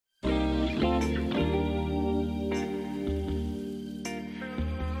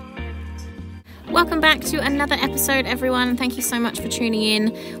Welcome back to another episode, everyone. Thank you so much for tuning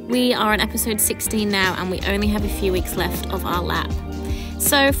in. We are on episode 16 now, and we only have a few weeks left of our lap.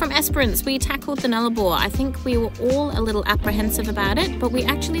 So from Esperance, we tackled the Nullarbor. I think we were all a little apprehensive about it, but we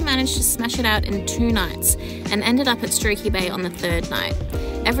actually managed to smash it out in 2 nights and ended up at Troopy Bay on the 3rd night.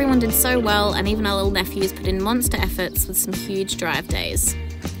 Everyone did so well, and even our little nephews put in monster efforts with some huge drive days.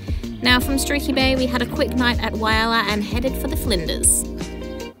 Now from Troopy Bay, we had a quick night at Whyalla and headed for the Flinders.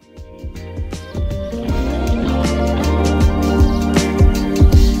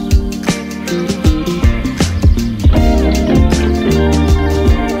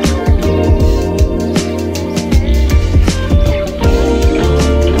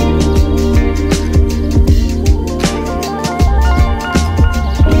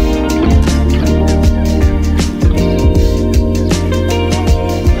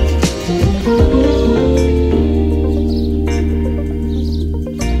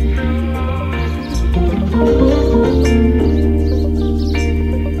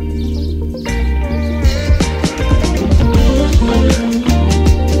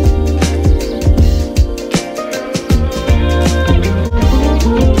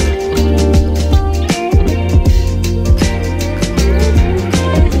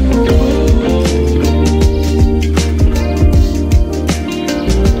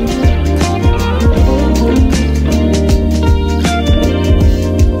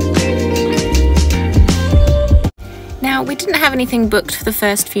 We didn't have anything booked for the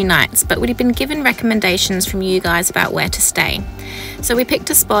first few nights, but we'd been given recommendations from you guys about where to stay. So we picked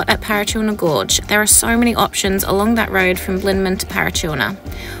a spot at Parachilna Gorge. There are so many options along that road from Blinman to Parachilna.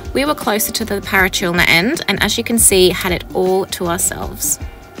 We were closer to the Parachilna end, and as you can see, had it all to ourselves.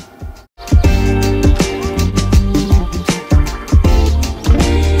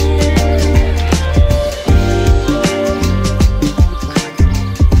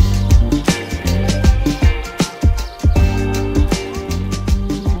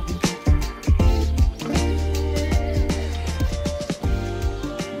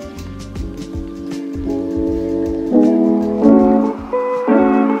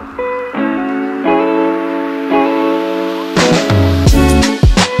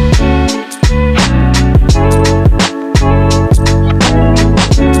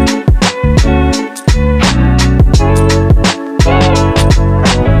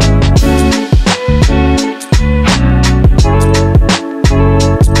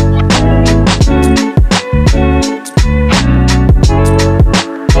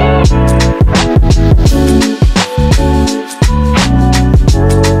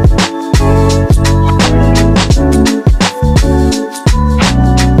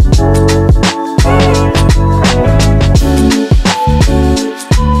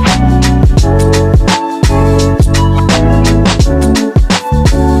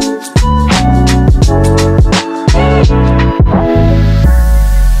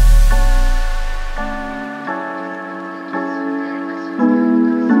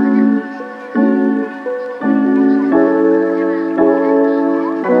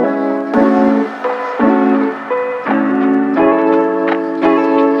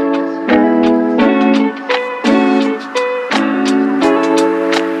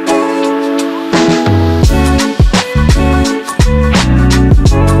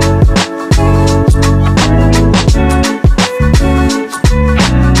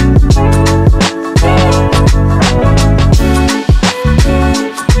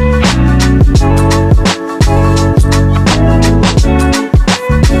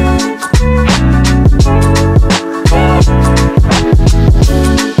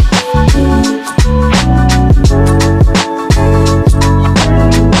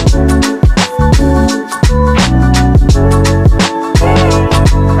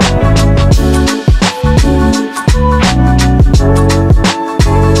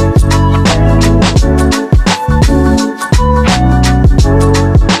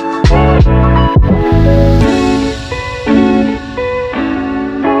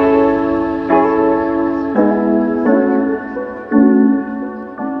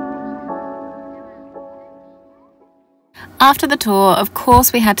 After the tour, of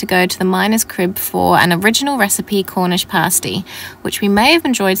course, we had to go to the miner's crib for an original recipe Cornish pasty, which we may have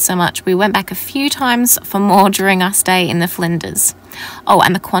enjoyed so much we went back a few times for more during our stay in the Flinders. Oh,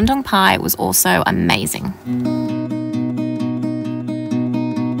 and the Quandong pie was also amazing.